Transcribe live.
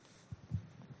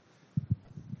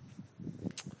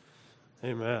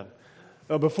Amen.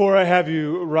 Before I have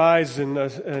you rise and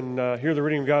hear the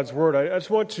reading of God's Word, I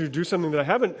just want to do something that I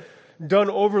haven't done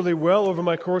overly well over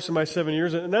my course of my 7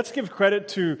 years, and that's give credit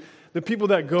to the people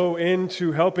that go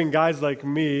into helping guys like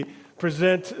me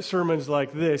present sermons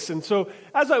like this. And so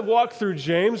as I walk through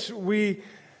James,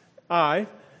 I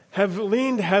have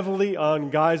leaned heavily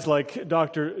on guys like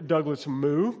Dr. Douglas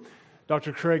Moo,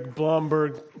 Dr. Craig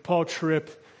Blomberg, Paul Tripp,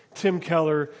 Tim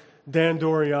Keller, Dan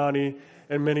Doriani,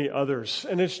 and many others.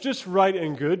 And it's just right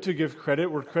and good to give credit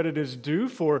where credit is due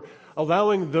for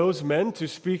allowing those men to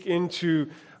speak into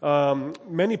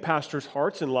many pastors'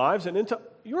 hearts and lives and into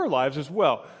your lives as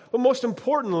well. But most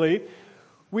importantly,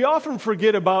 we often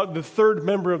forget about the third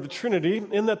member of the Trinity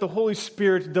in that the Holy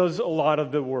Spirit does a lot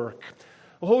of the work.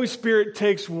 The Holy Spirit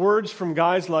takes words from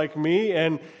guys like me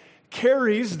and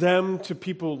carries them to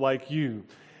people like you.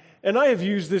 And I have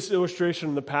used this illustration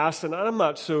in the past, and I'm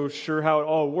not so sure how it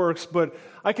all works, but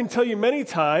I can tell you many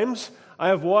times I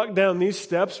have walked down these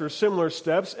steps or similar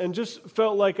steps and just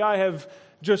felt like I have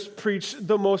just preached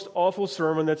the most awful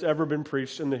sermon that's ever been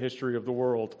preached in the history of the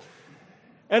world.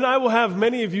 And I will have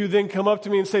many of you then come up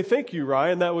to me and say, "Thank you,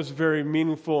 Ryan, that was very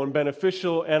meaningful and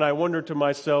beneficial," and I wonder to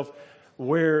myself,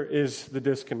 where is the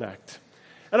disconnect?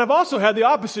 And I've also had the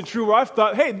opposite true where I've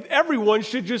thought, hey, everyone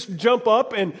should just jump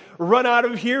up and run out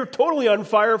of here totally on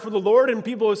fire for the Lord. And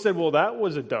people have said, well, that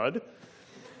was a dud.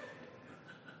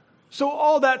 So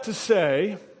all that to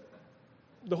say,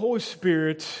 the Holy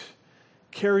Spirit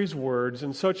carries words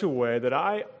in such a way that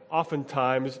I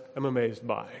oftentimes am amazed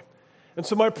by. And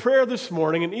so my prayer this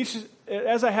morning, and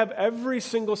as I have every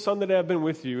single Sunday that I've been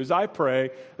with you, is I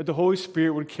pray that the Holy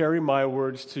Spirit would carry my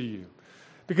words to you.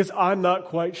 Because I'm not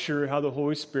quite sure how the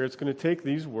Holy Spirit's going to take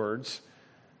these words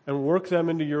and work them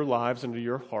into your lives, into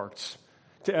your hearts,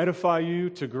 to edify you,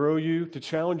 to grow you, to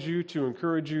challenge you, to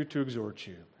encourage you, to exhort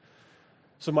you.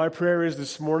 So my prayer is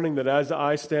this morning that as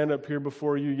I stand up here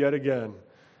before you yet again,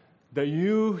 that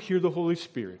you hear the Holy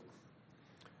Spirit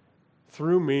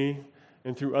through me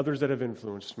and through others that have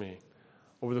influenced me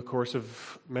over the course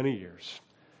of many years.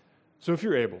 So if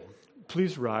you're able,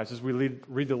 please rise as we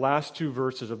read the last two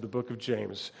verses of the book of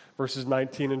James, verses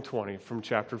 19 and 20 from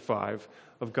chapter 5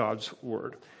 of God's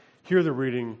Word. Hear the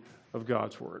reading of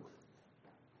God's Word.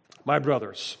 My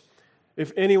brothers,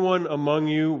 if anyone among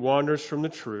you wanders from the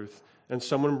truth and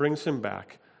someone brings him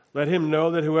back, let him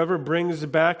know that whoever brings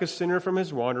back a sinner from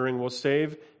his wandering will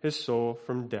save his soul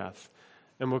from death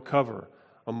and will cover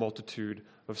a multitude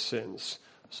of sins.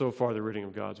 So far, the reading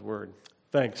of God's Word.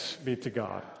 Thanks be to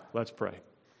God. Let's pray.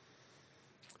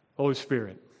 Holy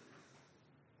Spirit,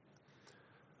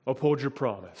 uphold your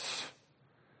promise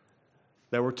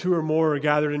that where two or more are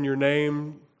gathered in your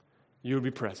name, you would be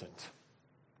present.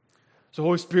 So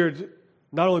Holy Spirit,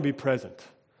 not only be present,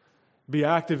 be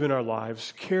active in our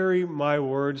lives. Carry my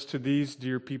words to these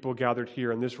dear people gathered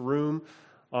here in this room,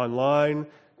 online,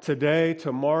 today,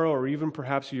 tomorrow, or even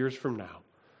perhaps years from now.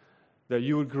 That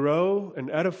you would grow and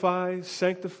edify,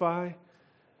 sanctify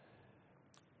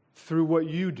through what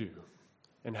you do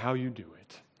and how you do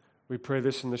it. We pray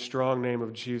this in the strong name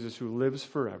of Jesus who lives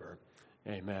forever.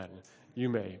 Amen. You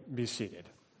may be seated.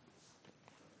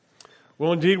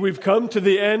 Well, indeed, we've come to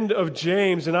the end of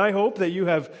James, and I hope that you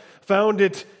have found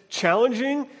it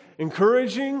challenging,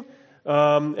 encouraging,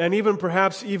 and even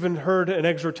perhaps even heard an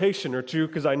exhortation or two,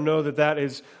 because I know that that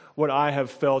is what I have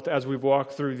felt as we've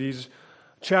walked through these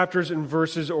chapters and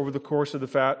verses over the course of the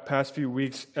past few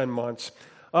weeks and months.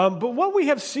 But what we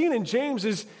have seen in James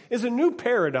is a new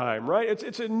paradigm, right?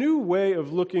 It's a new way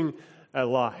of looking at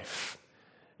life.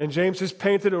 And James has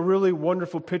painted a really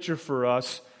wonderful picture for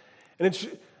us. And it's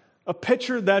a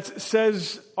picture that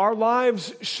says our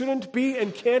lives shouldn't be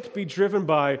and can't be driven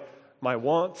by my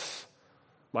wants,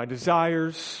 my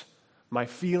desires, my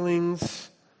feelings,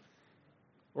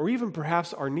 or even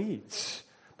perhaps our needs,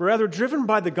 but rather driven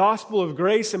by the gospel of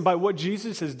grace and by what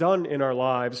Jesus has done in our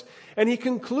lives. And he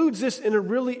concludes this in a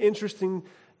really interesting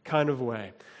kind of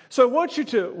way. So I want you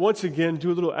to, once again,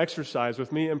 do a little exercise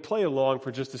with me and play along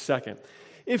for just a second.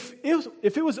 If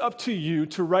it was up to you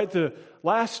to write the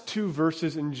last two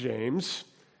verses in James,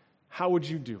 how would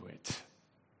you do it?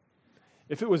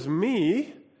 If it was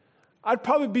me, I'd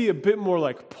probably be a bit more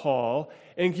like Paul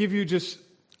and give you just,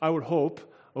 I would hope,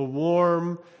 a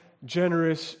warm,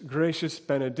 generous, gracious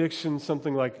benediction,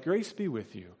 something like, grace be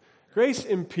with you. Grace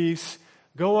and peace,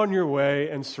 go on your way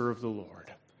and serve the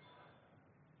Lord.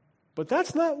 But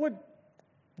that's not what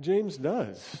James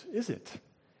does, is it?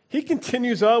 He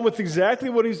continues on with exactly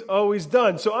what he's always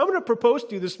done. So I'm going to propose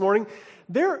to you this morning,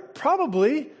 there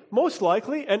probably, most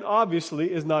likely, and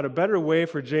obviously is not a better way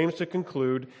for James to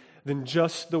conclude than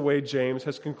just the way James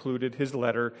has concluded his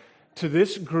letter to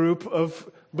this group of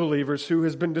believers who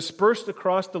has been dispersed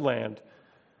across the land.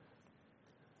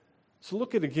 So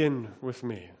look at it again with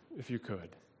me, if you could,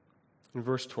 in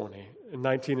verse 20, in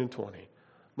 19 and 20.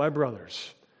 My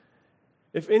brothers,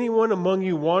 if anyone among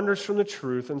you wanders from the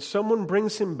truth and someone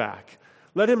brings him back,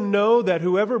 let him know that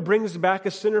whoever brings back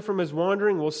a sinner from his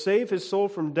wandering will save his soul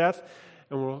from death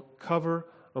and will cover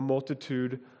a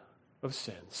multitude of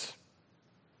sins.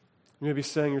 You may be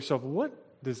saying to yourself,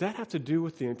 what does that have to do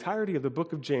with the entirety of the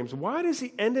book of James? Why does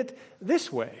he end it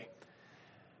this way?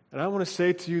 And I want to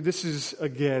say to you, this is,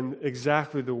 again,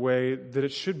 exactly the way that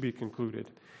it should be concluded.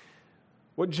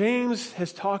 What James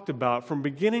has talked about from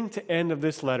beginning to end of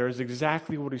this letter is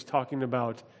exactly what he's talking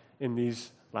about in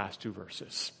these last two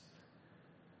verses.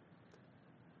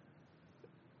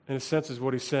 In a sense, is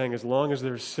what he's saying, as long as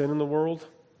there's sin in the world,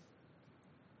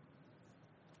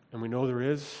 and we know there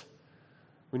is,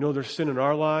 we know there's sin in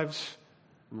our lives,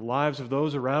 in the lives of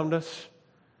those around us,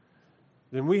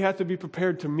 then we have to be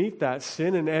prepared to meet that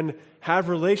sin and have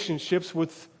relationships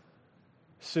with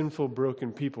sinful,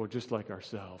 broken people just like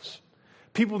ourselves.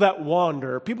 People that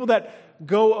wander, people that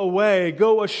go away,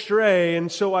 go astray.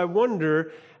 And so I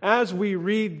wonder, as we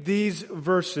read these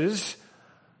verses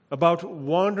about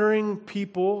wandering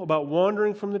people, about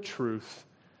wandering from the truth,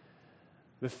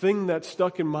 the thing that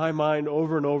stuck in my mind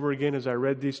over and over again as I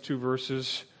read these two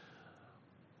verses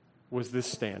was this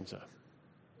stanza.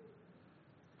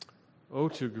 Oh,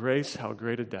 to grace, how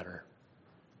great a debtor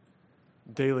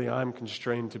daily I'm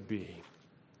constrained to be.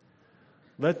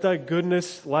 Let thy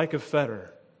goodness like a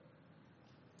fetter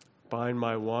bind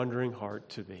my wandering heart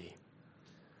to thee.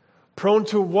 Prone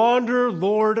to wander,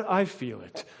 Lord, I feel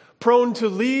it. Prone to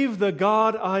leave the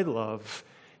God I love.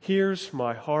 Here's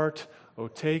my heart, oh,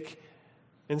 take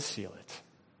and seal it.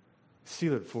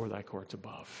 Seal it for thy courts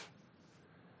above.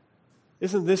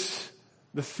 Isn't this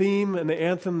the theme and the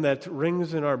anthem that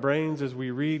rings in our brains as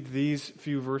we read these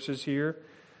few verses here?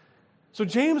 So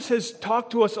James has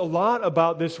talked to us a lot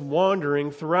about this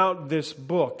wandering throughout this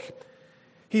book.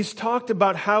 He's talked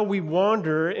about how we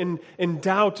wander in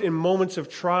doubt in moments of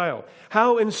trial,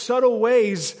 how in subtle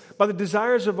ways, by the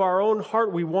desires of our own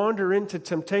heart, we wander into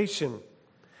temptation,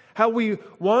 how we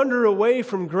wander away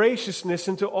from graciousness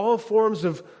into all forms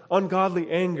of ungodly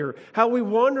anger, how we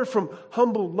wander from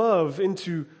humble love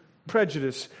into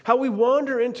prejudice, how we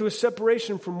wander into a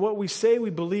separation from what we say we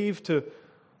believe to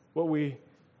what we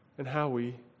and how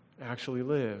we actually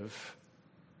live.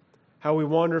 How we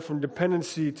wander from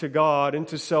dependency to God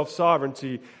into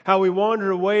self-sovereignty. How we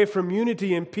wander away from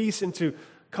unity and peace into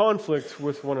conflict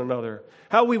with one another.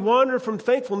 How we wander from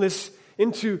thankfulness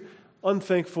into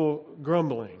unthankful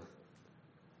grumbling.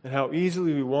 And how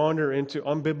easily we wander into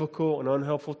unbiblical and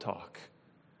unhelpful talk.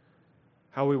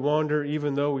 How we wander,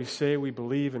 even though we say we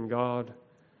believe in God,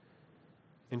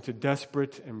 into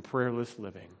desperate and prayerless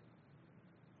living.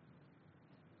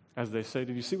 As they say,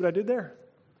 did you see what I did there?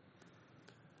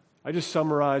 I just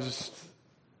summarized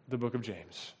the book of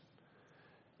James.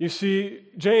 You see,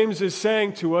 James is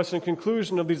saying to us in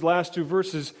conclusion of these last two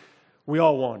verses, we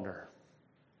all wander.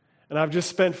 And I've just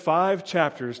spent 5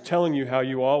 chapters telling you how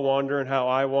you all wander and how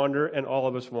I wander and all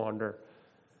of us wander.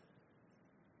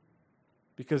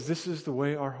 Because this is the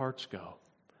way our hearts go.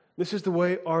 This is the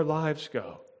way our lives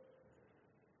go.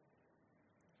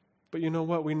 But you know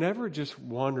what? We never just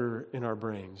wander in our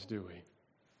brains, do we?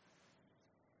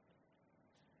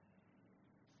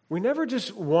 We never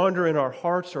just wander in our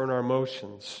hearts or in our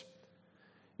emotions.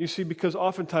 You see, because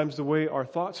oftentimes the way our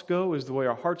thoughts go is the way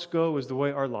our hearts go, is the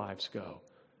way our lives go.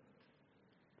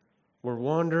 We're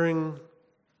wandering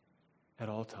at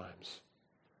all times.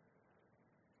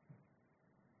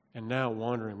 And now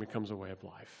wandering becomes a way of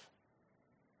life.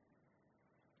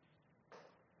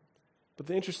 But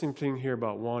the interesting thing here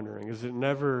about wandering is it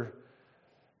never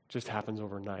just happens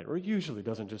overnight, or it usually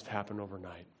doesn't just happen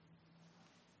overnight.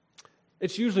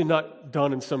 It's usually not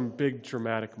done in some big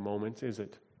dramatic moment, is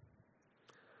it?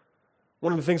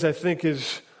 One of the things I think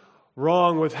is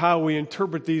wrong with how we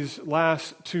interpret these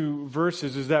last 2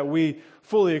 verses is that we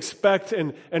fully expect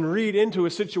and read into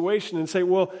a situation and say,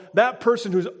 well, that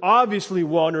person who's obviously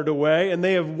wandered away and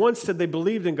they have once said they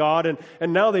believed in God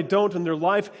and now they don't, and their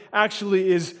life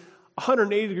actually is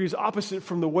 180 degrees opposite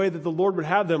from the way that the Lord would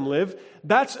have them live.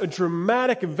 That's a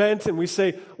dramatic event, and we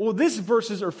say, well, these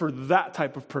verses are for that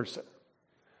type of person.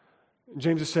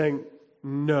 James is saying,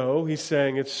 no, he's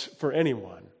saying it's for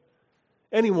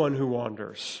anyone who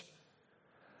wanders.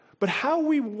 But how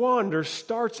we wander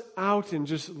starts out in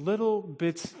just little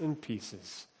bits and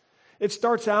pieces. It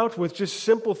starts out with just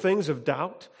simple things of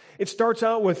doubt. It starts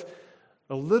out with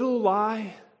a little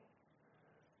lie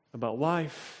about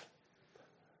life,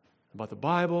 about the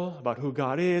Bible, about who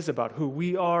God is, about who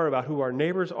we are, about who our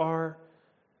neighbors are.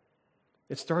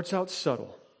 It starts out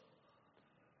subtle.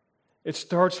 It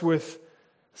starts with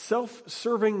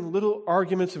self-serving little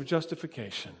arguments of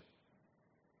justification.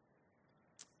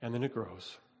 And then it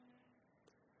grows.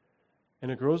 And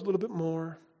it grows a little bit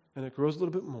more, and it grows a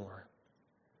little bit more.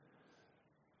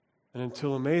 And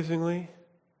until amazingly,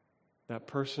 that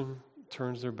person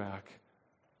turns their back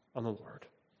on the Lord.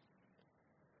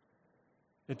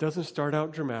 It doesn't start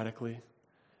out dramatically.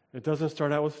 It doesn't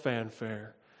start out with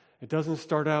fanfare. It doesn't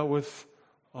start out with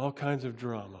all kinds of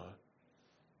drama.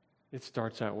 It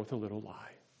starts out with a little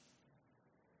lie.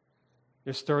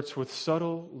 It starts with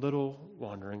subtle little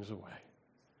wanderings away,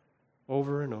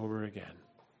 over and over again.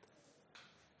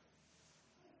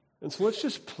 And so let's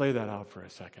just play that out for a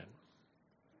second.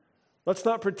 Let's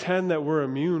not pretend that we're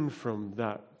immune from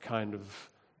that kind of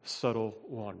subtle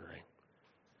wandering.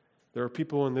 There are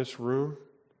people in this room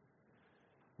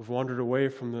who've wandered away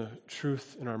from the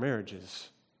truth in our marriages.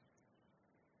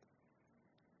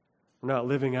 We're not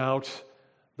living out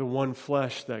the one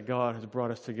flesh that God has brought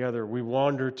us together. We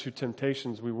wander to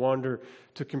temptations. We wander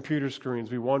to computer screens.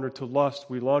 We wander to lust.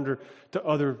 We wander to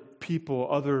other people,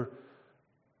 other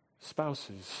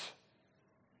spouses,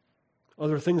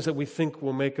 other things that we think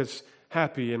will make us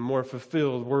happy and more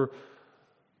fulfilled. We're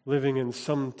living in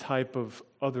some type of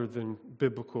other than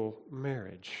biblical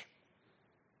marriage.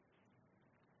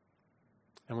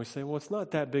 And we say, well, it's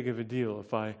not that big of a deal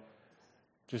if I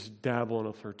just dabble in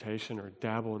a flirtation or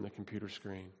dabble in the computer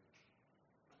screen.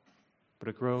 But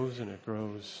it grows and it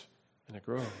grows and it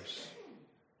grows.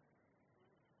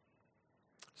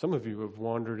 Some of you have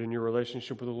wandered in your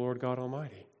relationship with the Lord God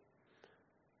Almighty.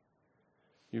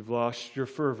 You've lost your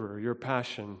fervor, your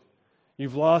passion.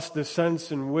 You've lost the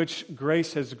sense in which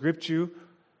grace has gripped you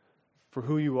for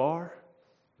who you are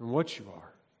and what you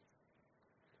are.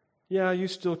 Yeah, you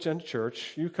still attend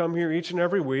church. You come here each and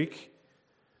every week.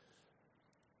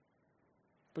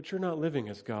 But you're not living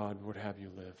as God would have you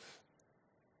live.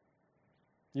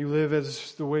 You live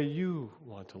as the way you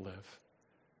want to live.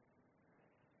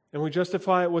 And we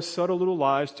justify it with subtle little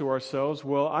lies to ourselves.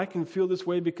 Well, I can feel this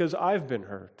way because I've been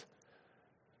hurt.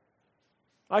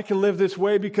 I can live this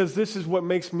way because this is what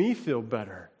makes me feel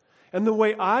better and the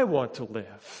way I want to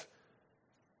live.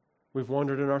 We've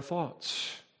wandered in our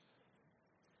thoughts.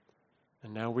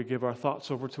 And now we give our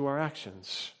thoughts over to our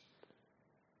actions,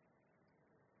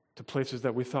 to places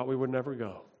that we thought we would never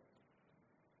go.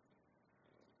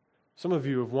 Some of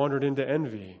you have wandered into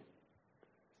envy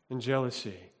and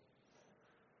jealousy.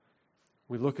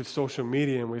 We look at social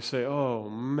media and we say, oh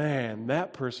man,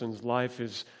 that person's life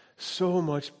is so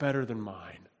much better than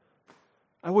mine.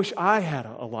 I wish I had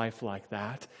a life like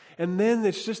that. And then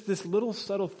it's just this little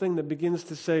subtle thing that begins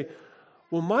to say,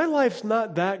 well, my life's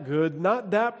not that good,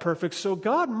 not that perfect, so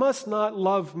God must not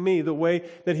love me the way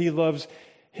that He loves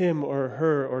him or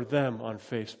her or them on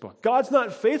Facebook. God's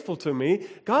not faithful to me.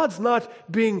 God's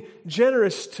not being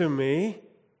generous to me.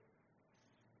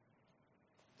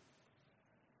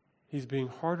 He's being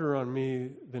harder on me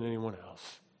than anyone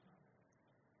else.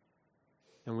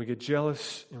 And we get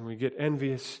jealous, and we get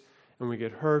envious, and we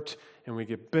get hurt, and we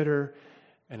get bitter,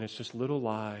 and it's just little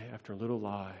lie after little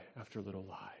lie after little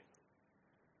lie.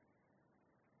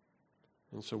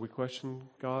 And so we question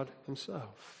God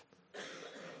Himself.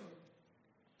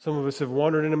 Some of us have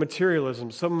wandered into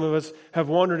materialism. Some of us have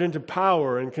wandered into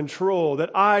power and control,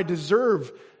 that I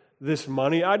deserve this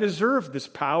money, I deserve this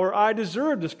power, I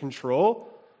deserve this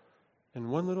control.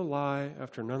 And one little lie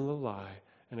after another little lie,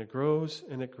 and it grows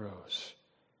and it grows.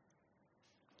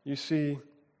 You see,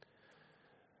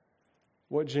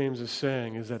 what James is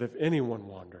saying is that if anyone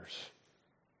wanders,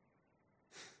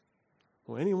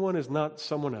 well, anyone is not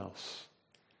someone else.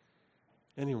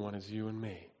 Anyone is you and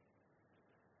me.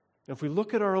 If we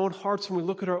look at our own hearts and we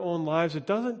look at our own lives, it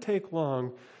doesn't take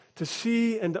long to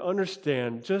see and to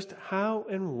understand just how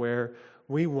and where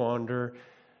we wander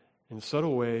in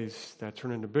subtle ways that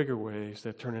turn into bigger ways,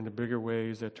 that turn into bigger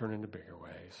ways, that turn into bigger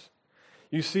ways.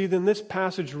 You see, then this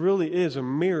passage really is a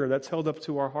mirror that's held up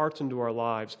to our hearts and to our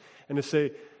lives, and to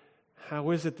say,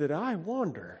 how is it that I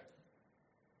wander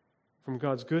from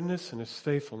God's goodness and His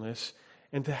faithfulness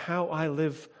into how I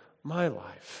live my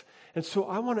life? And so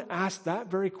I want to ask that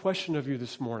very question of you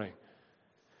this morning,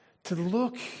 to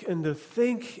look and to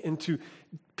think and to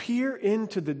peer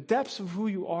into the depths of who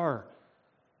you are.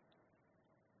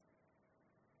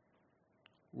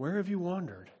 Where have you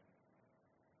wandered?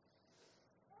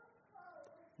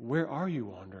 Where are you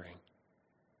wandering?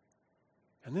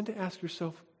 And then to ask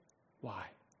yourself, why?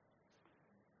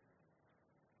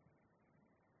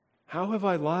 How have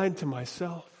I lied to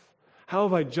myself? How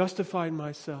have I justified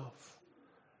myself?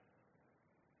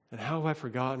 And how have I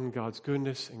forgotten God's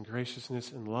goodness and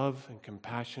graciousness and love and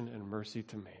compassion and mercy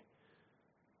to me?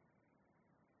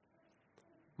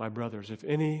 My brothers, if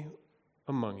any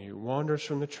among you wanders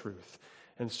from the truth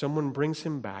and someone brings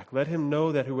him back, let him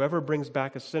know that whoever brings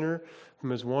back a sinner from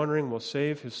his wandering will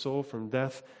save his soul from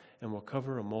death and will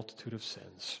cover a multitude of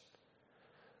sins.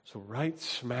 So right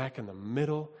smack in the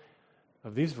middle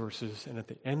of these verses and at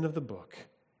the end of the book,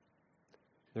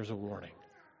 there's a warning.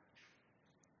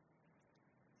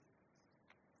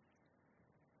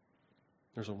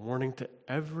 There's a warning to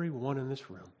everyone in this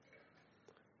room.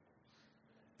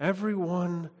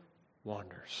 Everyone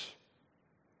wanders.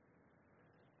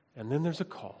 And then there's a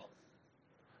call.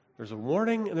 There's a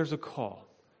warning and there's a call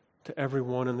to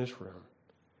everyone in this room.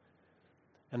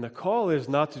 And the call is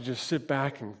not to just sit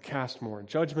back and cast more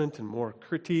judgment and more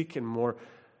critique and more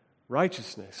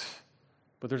righteousness,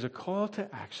 but there's a call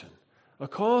to action, a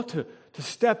call to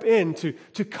step in,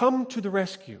 to come to the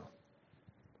rescue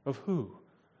of who?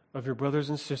 Of your brothers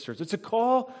and sisters. It's a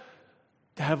call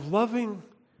to have loving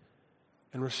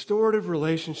and restorative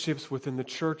relationships within the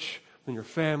church, within your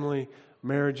family,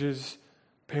 marriages,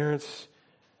 parents,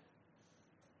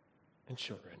 and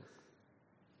children.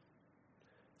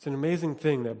 It's an amazing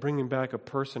thing that bringing back a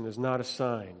person is not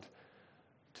assigned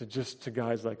to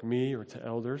guys like me or to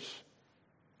elders,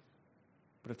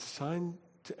 but it's assigned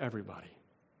to everybody.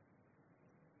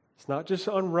 It's not just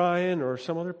on Ryan or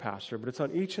some other pastor, but it's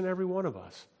on each and every one of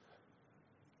us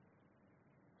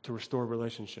to restore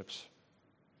relationships.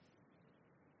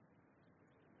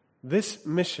 This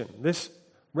mission, this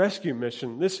rescue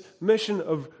mission, this mission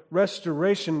of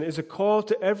restoration is a call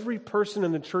to every person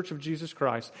in the Church of Jesus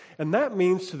Christ. And that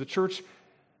means to the church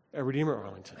at Redeemer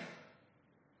Arlington.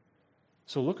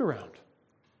 So look around.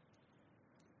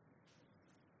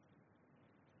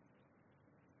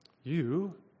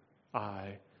 You,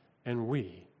 I, and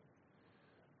we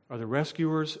are the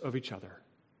rescuers of each other.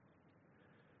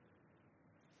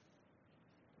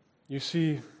 You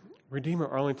see, Redeemer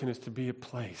Arlington is to be a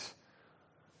place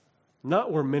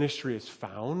not where ministry is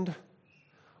found,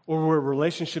 or where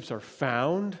relationships are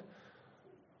found,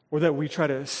 or that we try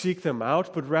to seek them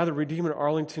out, but rather Redeemer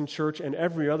Arlington Church and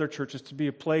every other church is to be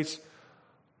a place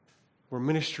where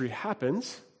ministry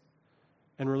happens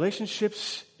and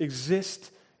relationships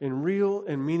exist in real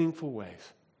and meaningful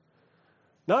ways.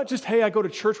 Not just, hey, I go to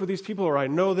church with these people, or I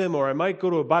know them, or I might go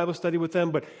to a Bible study with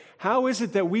them, but how is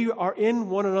it that we are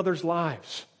in one another's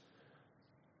lives?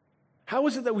 How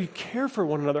is it that we care for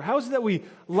one another? How is it that we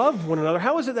love one another?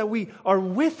 How is it that we are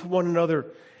with one another?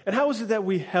 And how is it that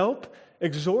we help,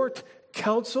 exhort,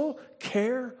 counsel,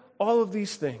 care, all of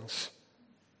these things?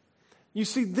 You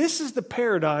see, this is the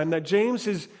paradigm that James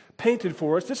has painted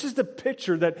for us. This is the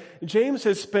picture that James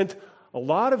has spent a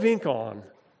lot of ink on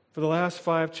for the last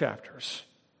 5 chapters.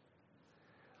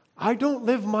 I don't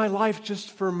live my life just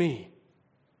for me.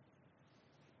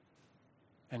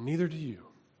 And neither do you.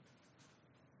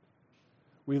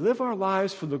 We live our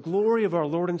lives for the glory of our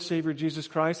Lord and Savior Jesus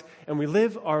Christ, and we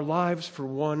live our lives for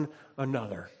one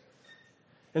another.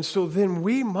 And so then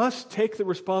we must take the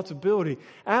responsibility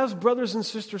as brothers and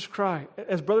sisters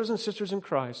in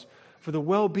Christ for the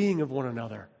well-being of one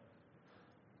another.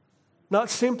 Not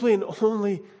simply and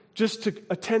only just to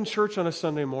attend church on a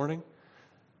Sunday morning,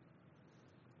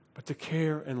 but to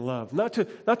care and love. Not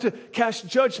to cast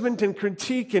judgment and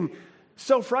critique and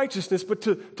self-righteousness, but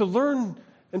to learn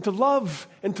and to love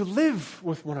and to live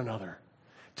with one another.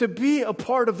 To be a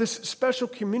part of this special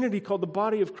community called the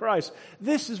body of Christ.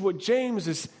 This is what James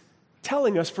is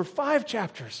telling us for 5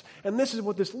 chapters. And this is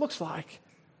what this looks like.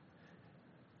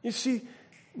 You see,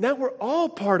 now we're all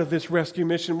part of this rescue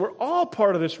mission. We're all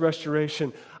part of this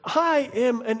restoration. I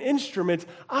am an instrument.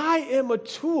 I am a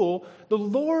tool the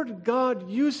Lord God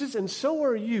uses, and so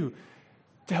are you,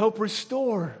 to help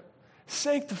restore,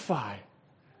 sanctify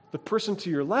the person to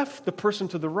your left, the person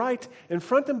to the right, in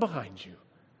front and behind you.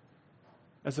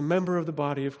 As a member of the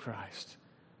body of Christ,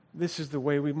 this is the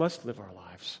way we must live our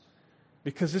lives.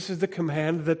 Because this is the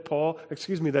command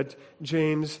that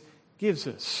James gives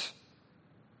us.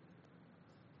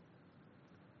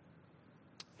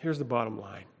 Here's the bottom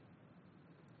line.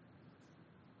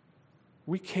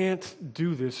 We can't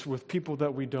do this with people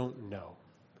that we don't know.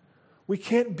 We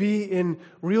can't be in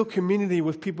real community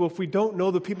with people if we don't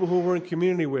know the people who we're in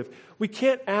community with. We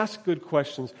can't ask good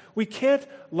questions. We can't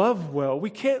love well. We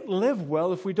can't live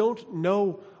well if we don't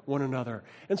know one another.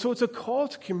 And so it's a call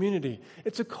to community.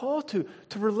 It's a call to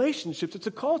relationships. It's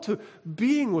a call to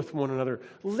being with one another,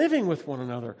 living with one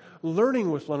another,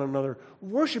 learning with one another,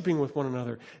 worshiping with one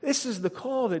another. This is the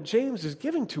call that James is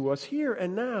giving to us here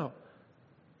and now.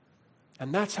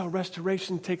 And that's how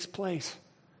restoration takes place.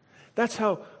 That's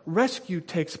how rescue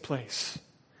takes place.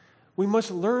 We must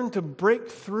learn to break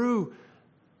through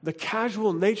the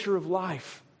casual nature of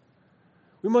life.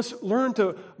 We must learn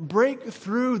to break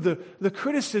through the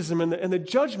criticism and the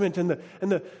judgment and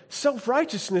the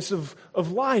self-righteousness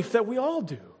of life that we all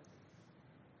do.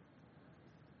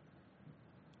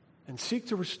 And seek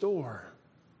to restore.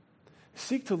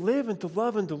 Seek to live and to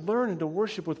love and to learn and to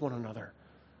worship with one another.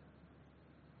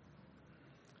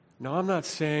 Now, I'm not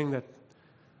saying that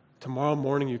tomorrow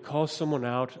morning you call someone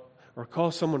out or call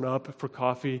someone up for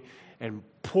coffee and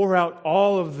pour out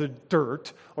all of the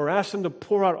dirt or ask them to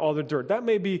pour out all the dirt. That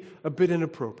may be a bit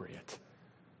inappropriate,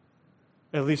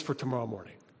 at least for tomorrow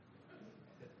morning.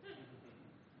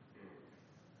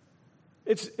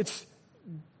 It's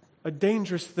a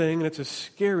dangerous thing and it's a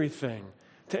scary thing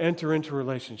to enter into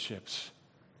relationships.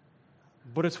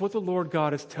 But it's what the Lord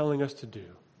God is telling us to do.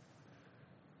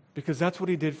 Because that's what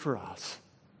He did for us.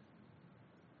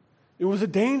 It was a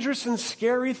dangerous and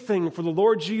scary thing for the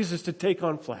Lord Jesus to take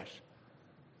on flesh.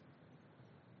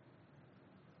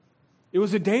 It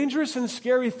was a dangerous and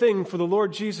scary thing for the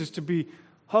Lord Jesus to be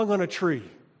hung on a tree.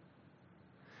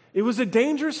 It was a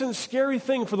dangerous and scary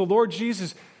thing for the Lord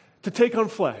Jesus to take on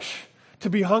flesh, to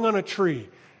be hung on a tree,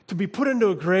 to be put into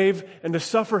a grave, and to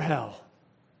suffer hell.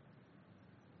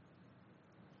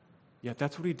 Yet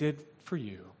that's what He did for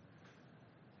you.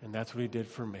 And that's what He did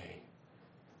for me.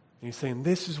 And He's saying,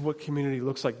 this is what community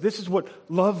looks like. This is what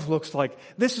love looks like.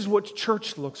 This is what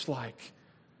church looks like.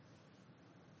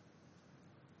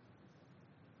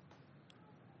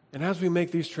 And as we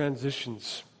make these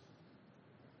transitions,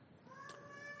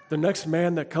 the next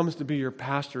man that comes to be your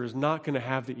pastor is not going to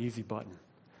have the easy button.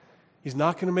 He's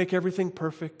not going to make everything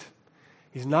perfect.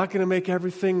 He's not going to make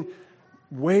everything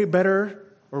way better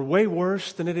or way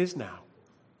worse than it is now.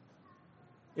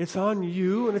 It's on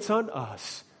you and it's on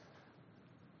us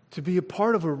to be a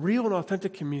part of a real and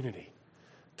authentic community,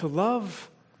 to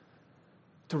love,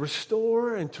 to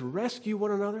restore, and to rescue one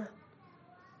another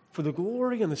for the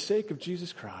glory and the sake of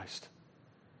Jesus Christ.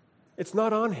 It's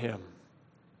not on Him,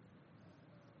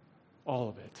 all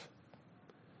of it.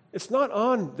 It's not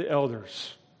on the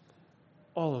elders,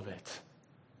 all of it.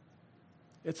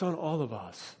 It's on all of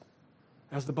us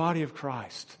as the body of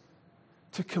Christ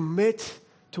to commit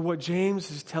to what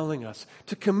James is telling us,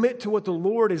 to commit to what the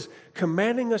Lord is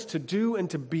commanding us to do and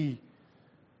to be.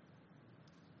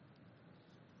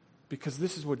 Because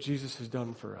this is what Jesus has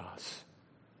done for us.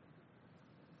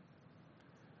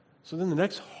 So then the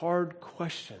next hard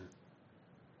question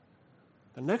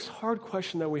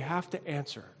that we have to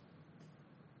answer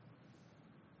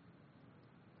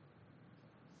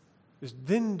is,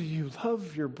 then do you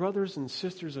love your brothers and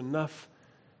sisters enough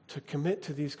to commit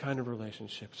to these kind of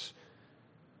relationships?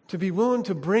 To be willing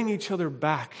to bring each other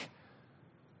back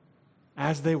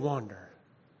as they wander,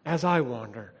 as I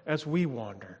wander, as we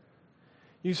wander.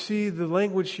 You see, the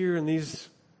language here in these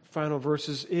final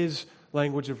verses is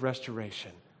language of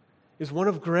restoration, is one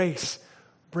of grace.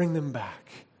 Bring them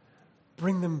back.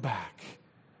 Bring them back.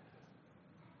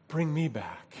 Bring me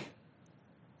back,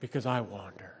 because I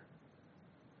wander,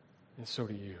 and so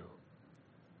do you.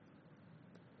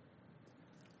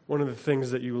 One of the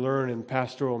things that you learn in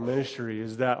pastoral ministry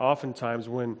is that oftentimes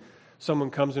when someone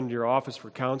comes into your office for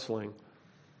counseling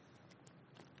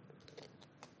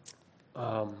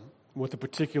with a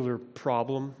particular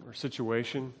problem or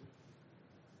situation,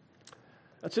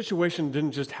 that situation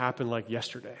didn't just happen like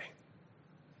yesterday.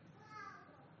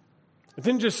 It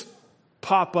didn't just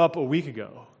pop up a week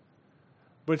ago,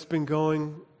 but it's been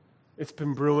brewing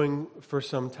for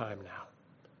some time now.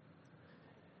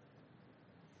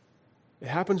 It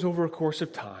happens over a course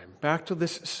of time. Back to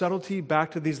this subtlety,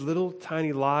 back to these little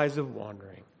tiny lies of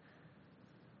wandering.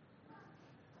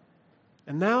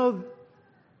 And now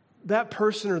that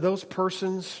person or those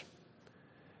persons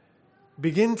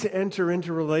begin to enter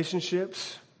into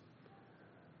relationships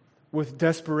with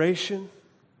desperation,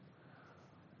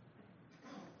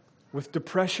 with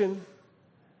depression,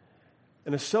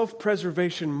 and a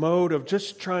self-preservation mode of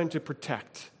just trying to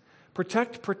protect.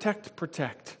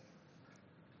 Protect.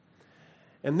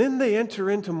 And then they enter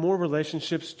into more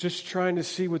relationships just trying to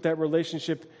see what that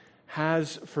relationship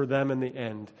has for them in the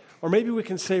end. Or maybe we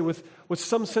can say with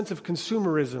some sense of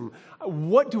consumerism,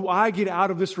 what do I get out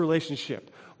of this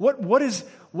relationship? What is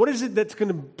it that's going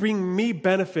to bring me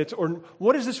benefits? Or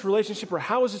what is this relationship, or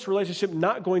how is this relationship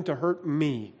not going to hurt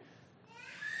me?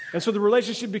 And so the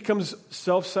relationship becomes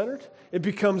self-centered. It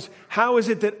becomes, how is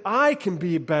it that I can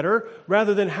be better,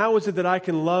 rather than how is it that I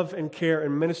can love and care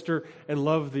and minister and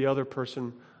love the other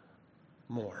person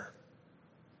more?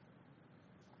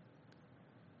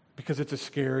 because it's a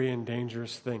scary and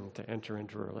dangerous thing to enter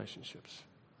into relationships.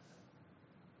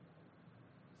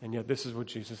 And yet this is what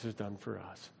Jesus has done for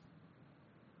us.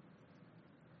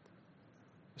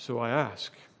 So I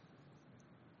ask,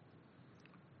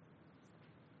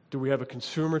 do we have a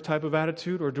consumer type of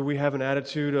attitude, or do we have an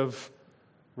attitude of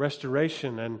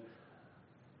restoration and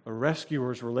a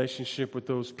rescuer's relationship with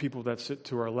those people that sit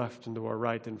to our left and to our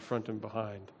right, in front and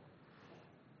behind?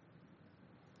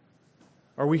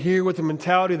 Are we here with the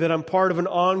mentality that I'm part of an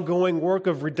ongoing work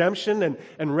of redemption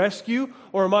and rescue,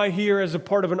 or am I here as a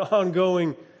part of an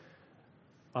ongoing,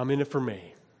 I'm in it for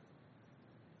me?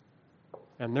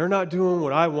 And they're not doing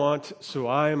what I want, so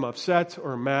I am upset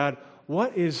or mad.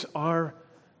 What is our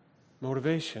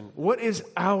motivation? What is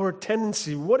our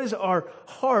tendency? What is our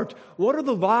heart? What are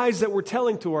the lies that we're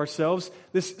telling to ourselves,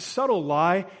 this subtle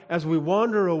lie, as we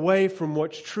wander away from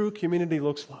what true community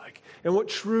looks like and what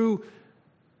true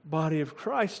body of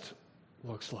Christ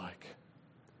looks like?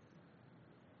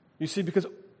 You see, because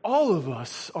all of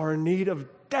us are in need of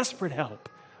desperate help.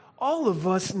 All of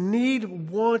us need,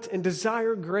 want, and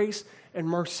desire grace and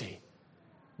mercy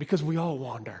because we all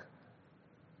wander.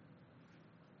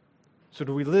 So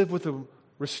do we live with a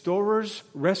restorer's,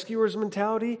 rescuer's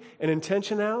mentality and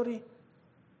intentionality?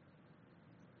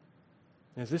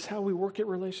 Is this how we work at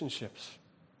relationships?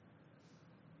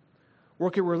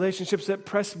 Work at relationships that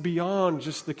press beyond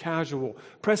just the casual,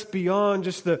 press beyond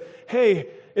just the, hey,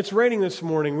 it's raining this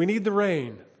morning, we need the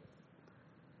rain.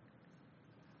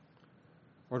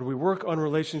 Or do we work on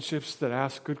relationships that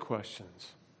ask good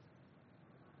questions,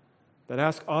 that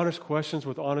ask honest questions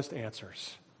with honest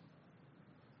answers?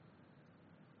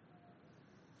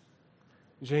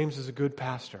 James is a good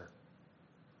pastor.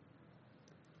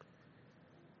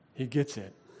 He gets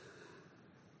it.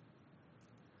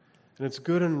 And it's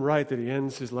good and right that he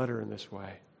ends his letter in this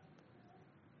way,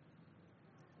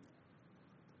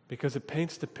 because it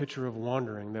paints the picture of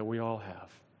wandering that we all have.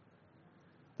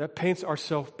 That paints our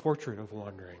self-portrait of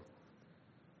wandering.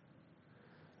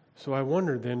 So I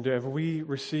wonder then, have we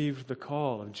received the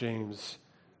call of James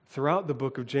throughout the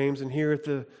book of James and here at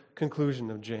the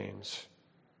conclusion of James?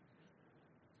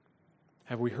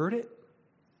 Have we heard it?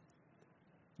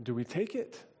 Do we take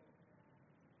it?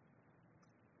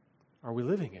 Are we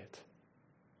living it?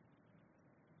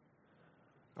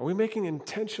 Are we making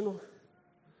intentional,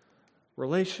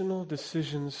 relational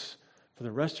decisions for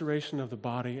the restoration of the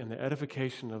body and the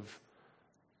edification of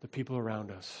the people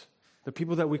around us, the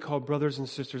people that we call brothers and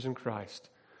sisters in Christ?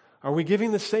 Are we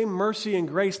giving the same mercy and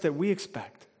grace that we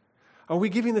expect? Are we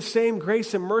giving the same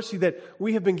grace and mercy that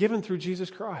we have been given through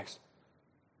Jesus Christ?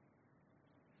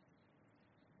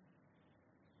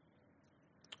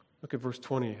 Look at verse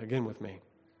 20 again with me.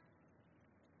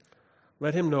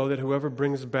 Let him know that whoever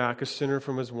brings back a sinner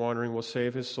from his wandering will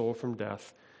save his soul from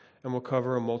death and will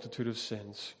cover a multitude of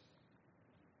sins.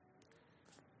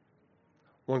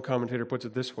 One commentator puts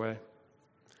it this way: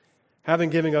 having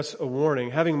given us a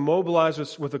warning, having mobilized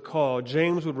us with a call,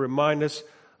 James would remind us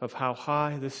of how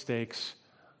high the stakes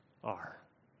are.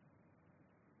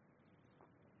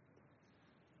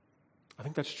 I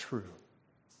think that's true.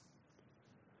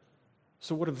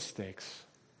 So what are the stakes?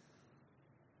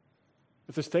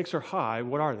 If the stakes are high,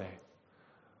 what are they?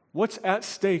 What's at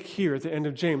stake here at the end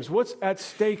of James? What's at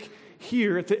stake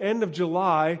here at the end of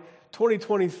July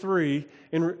 2023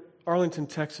 in Arlington,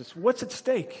 Texas? What's at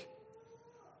stake?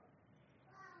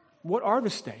 What are the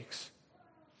stakes?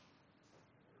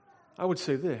 I would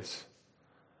say this: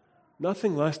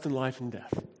 nothing less than life and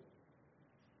death.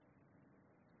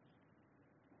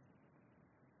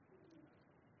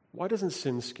 Why doesn't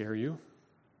sin scare you?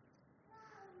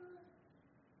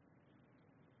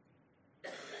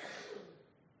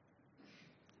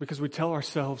 Because we tell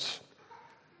ourselves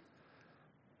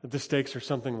that the stakes are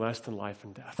something less than life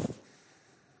and death.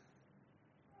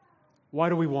 Why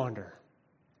do we wander?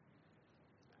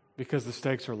 Because the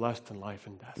stakes are less than life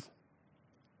and death.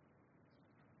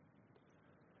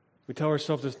 We tell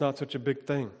ourselves it's not such a big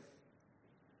thing.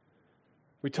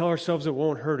 We tell ourselves it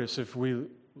won't hurt us if we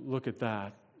look at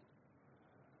that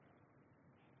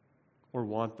or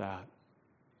want that.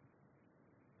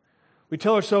 We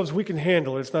tell ourselves we can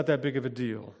handle it. It's not that big of a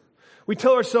deal. We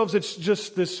tell ourselves it's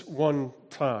just this one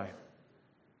time.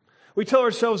 We tell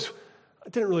ourselves, I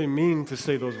didn't really mean to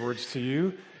say those words to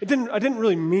you. I didn't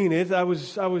really mean it. I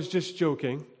was just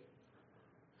joking.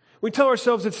 We tell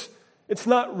ourselves it's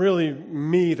not really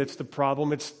me that's the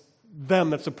problem. It's them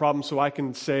that's the problem, so I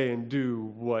can say and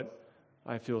do what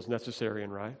I feel is necessary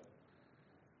and right.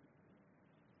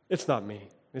 It's not me.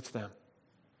 It's them.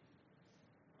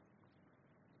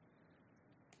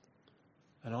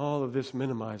 And all of this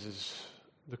minimizes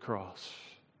the cross.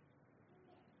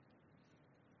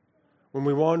 When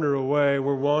we wander away,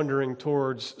 we're wandering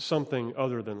towards something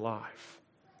other than life.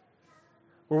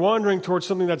 We're wandering towards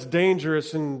something that's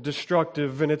dangerous and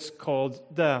destructive, and it's called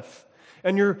death.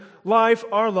 And your life,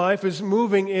 our life, is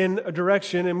moving in a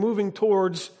direction and moving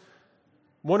towards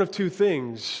one of two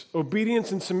things: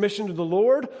 obedience and submission to the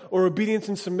Lord, or obedience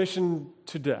and submission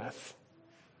to death.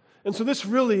 And so this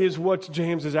really is what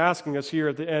James is asking us here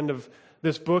at the end of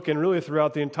this book, and really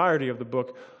throughout the entirety of the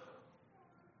book.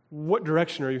 What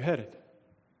direction are you headed?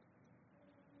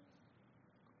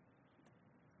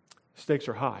 Stakes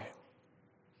are high.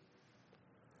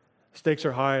 Stakes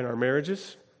are high in our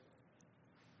marriages.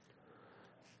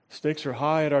 Stakes are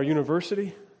high at our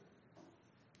university.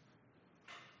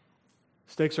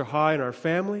 Stakes are high in our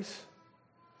families.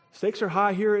 Stakes are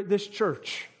high here at this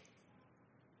church.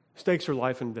 Stakes are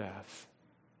life and death.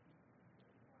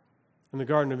 In the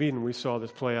Garden of Eden, we saw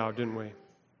this play out, didn't we?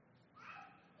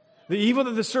 The evil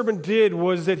that the serpent did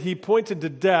was that he pointed to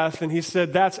death and he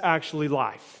said, that's actually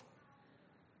life.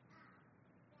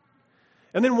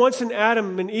 And then once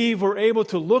Adam and Eve were able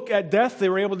to look at death, they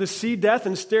were able to see death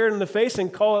and stare it in the face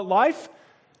and call it life,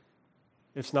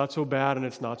 it's not so bad and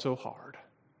it's not so hard.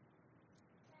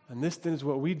 And this then is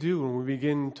what we do when we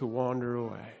begin to wander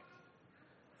away.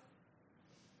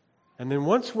 And then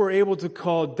once we're able to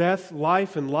call death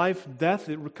life and life death,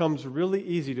 it becomes really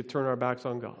easy to turn our backs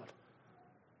on God.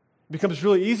 It becomes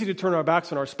really easy to turn our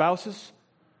backs on our spouses,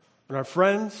 on our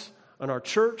friends, on our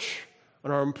church,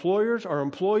 on our employers, our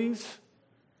employees,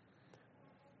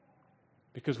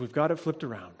 because we've got it flipped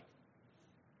around.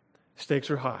 Stakes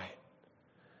are high.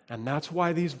 And that's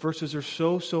why these verses are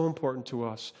so important to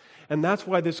us. And that's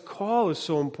why this call is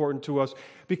so important to us,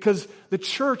 because the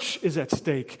church is at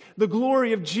stake. The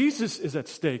glory of Jesus is at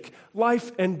stake.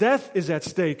 Life and death is at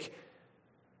stake.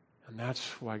 And that's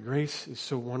why grace is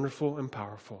so wonderful and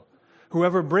powerful.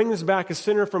 Whoever brings back a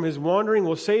sinner from his wandering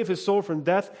will save his soul from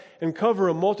death and cover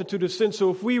a multitude of sins.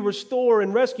 So if we restore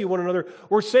and rescue one another,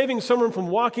 we're saving someone from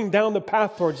walking down the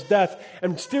path towards death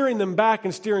and steering them back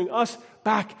and steering us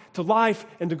back to life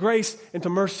and to grace and to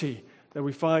mercy that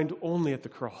we find only at the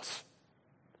cross.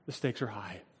 The stakes are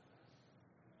high.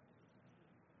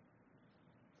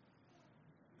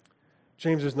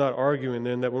 James is not arguing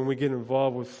then that when we get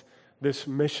involved with this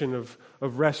mission of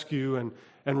rescue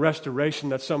and restoration,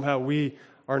 that somehow we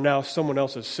are now someone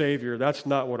else's Savior. That's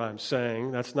not what I'm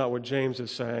saying. That's not what James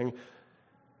is saying.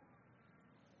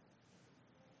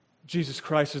 Jesus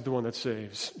Christ is the one that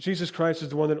saves. Jesus Christ is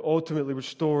the one that ultimately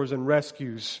restores and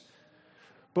rescues.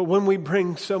 But when we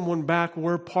bring someone back,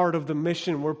 we're part of the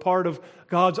mission. We're part of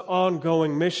God's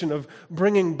ongoing mission of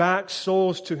bringing back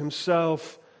souls to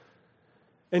Himself.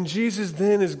 And Jesus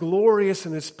then is glorious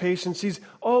in His patience. He's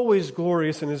always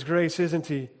glorious in His grace, isn't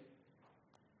He?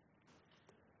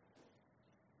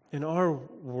 In our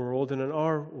world and in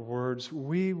our words,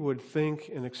 we would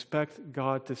think and expect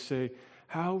God to say,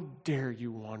 "How dare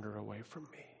you wander away from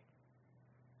me?"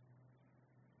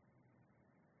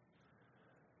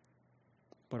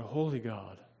 But a holy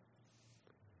God,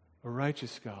 a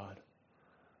righteous God,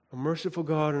 a merciful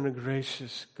God and a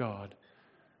gracious God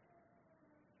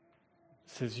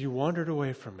says, "You wandered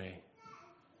away from me,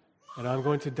 and I'm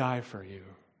going to die for you.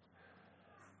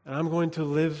 And I'm going to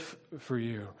live for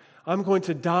you. I'm going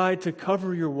to die to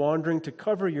cover your wandering, to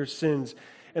cover your sins."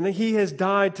 And that He has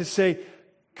died to say,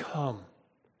 "Come.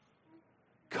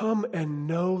 Come and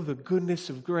know the goodness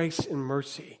of grace and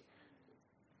mercy."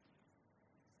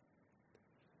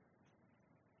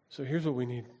 So here's what we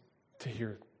need to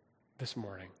hear this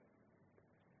morning.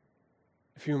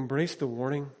 If you embrace the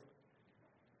warning,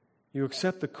 you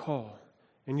accept the call,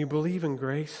 and you believe in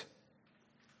grace,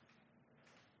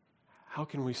 how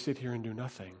can we sit here and do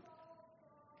nothing?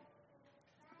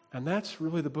 And that's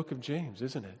really the book of James,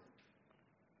 isn't it?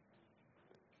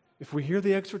 If we hear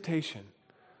the exhortation,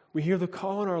 we hear the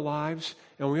call in our lives,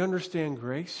 and we understand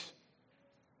grace,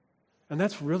 and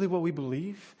that's really what we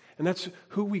believe, and that's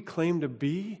who we claim to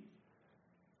be,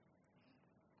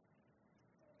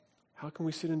 how can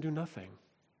we sit and do nothing?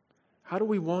 How do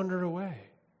we wander away?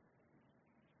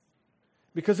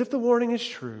 Because if the warning is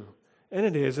true, and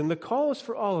it is, and the call is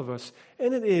for all of us,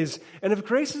 and it is, and if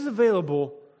grace is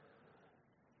available,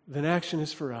 then action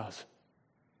is for us.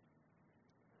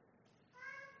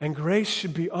 And grace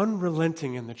should be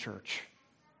unrelenting in the church.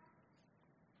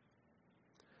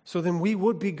 So then we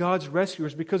would be God's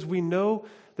rescuers because we know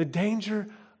the danger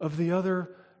of the other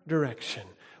direction.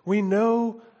 We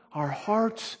know our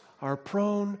hearts are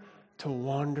prone to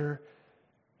wander.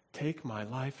 Take my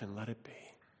life and let it be.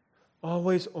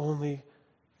 Always only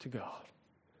to God.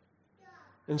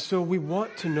 And so we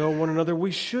want to know one another.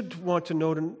 We should want to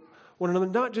know one another,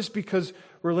 not just because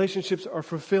relationships are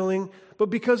fulfilling, but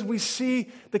because we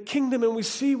see the kingdom and we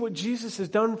see what Jesus has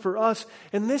done for us,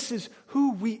 and this is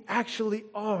who we actually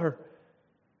are.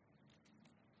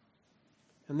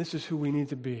 And this is who we need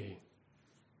to be.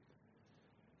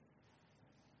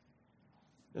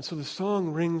 And so the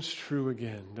song rings true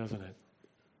again, doesn't it?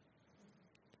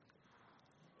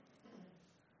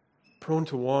 Prone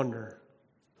to wander.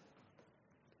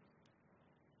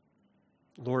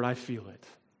 Lord, I feel it.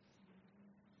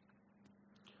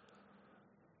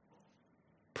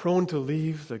 Prone to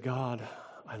leave the God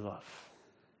I love.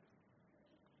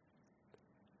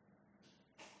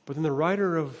 But then the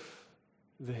writer of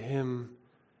the hymn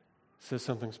says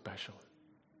something special.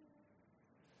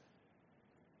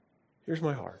 Here's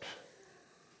my heart.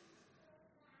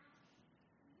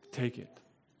 Take it.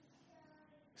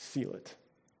 Seal it.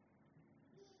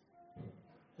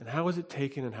 And how is it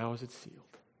taken and how is it sealed?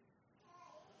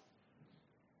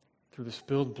 Through the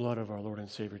spilled blood of our Lord and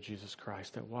Savior Jesus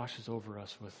Christ that washes over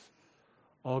us with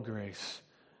all grace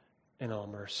and all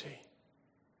mercy.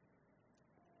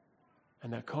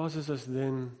 And that causes us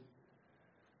then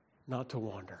not to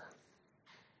wander,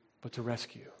 but to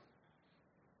rescue,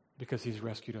 because He's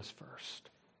rescued us first.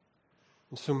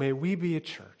 And so may we be a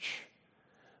church.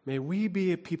 May we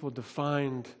be a people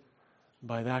defined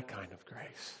by that kind of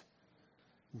grace,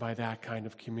 by that kind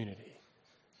of community,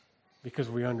 because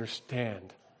we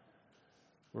understand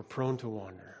we're prone to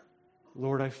wander.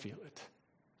 Lord, I feel it.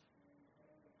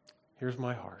 Here's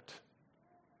my heart.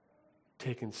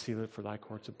 Take and seal it for thy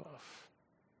courts above.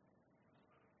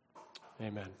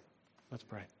 Amen. Let's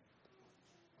pray.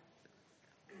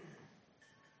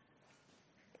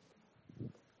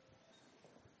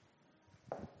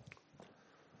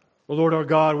 Well, Lord our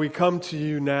God, we come to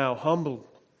you now humbled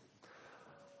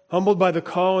by the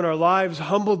call in our lives,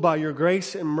 humbled by your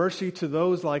grace and mercy to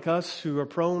those like us who are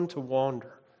prone to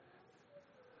wander.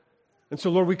 And so,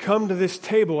 Lord, we come to this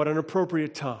table at an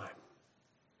appropriate time,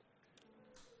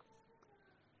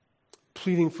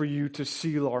 pleading for you to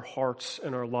seal our hearts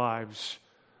and our lives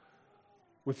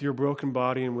with your broken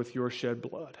body and with your shed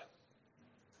blood.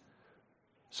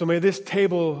 So may this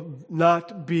table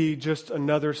not be just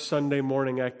another Sunday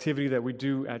morning activity that we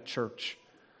do at church,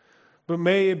 but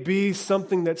may it be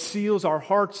something that seals our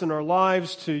hearts and our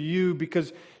lives to you,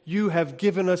 because you have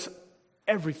given us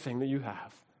everything that you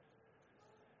have.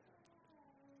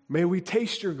 May we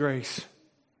taste your grace.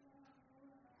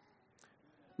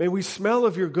 May we smell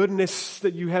of your goodness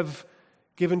that you have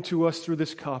given to us through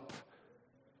this cup.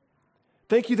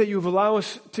 Thank you that you have allowed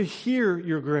us to hear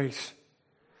your grace.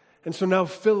 And so now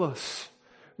fill us,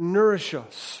 nourish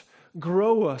us,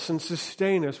 grow us, and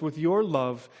sustain us with your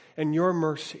love and your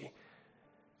mercy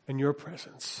and your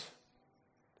presence.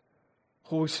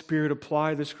 Holy Spirit,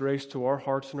 apply this grace to our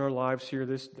hearts and our lives here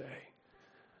this day.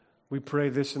 We pray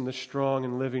this in the strong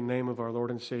and living name of our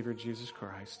Lord and Savior, Jesus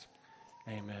Christ.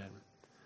 Amen.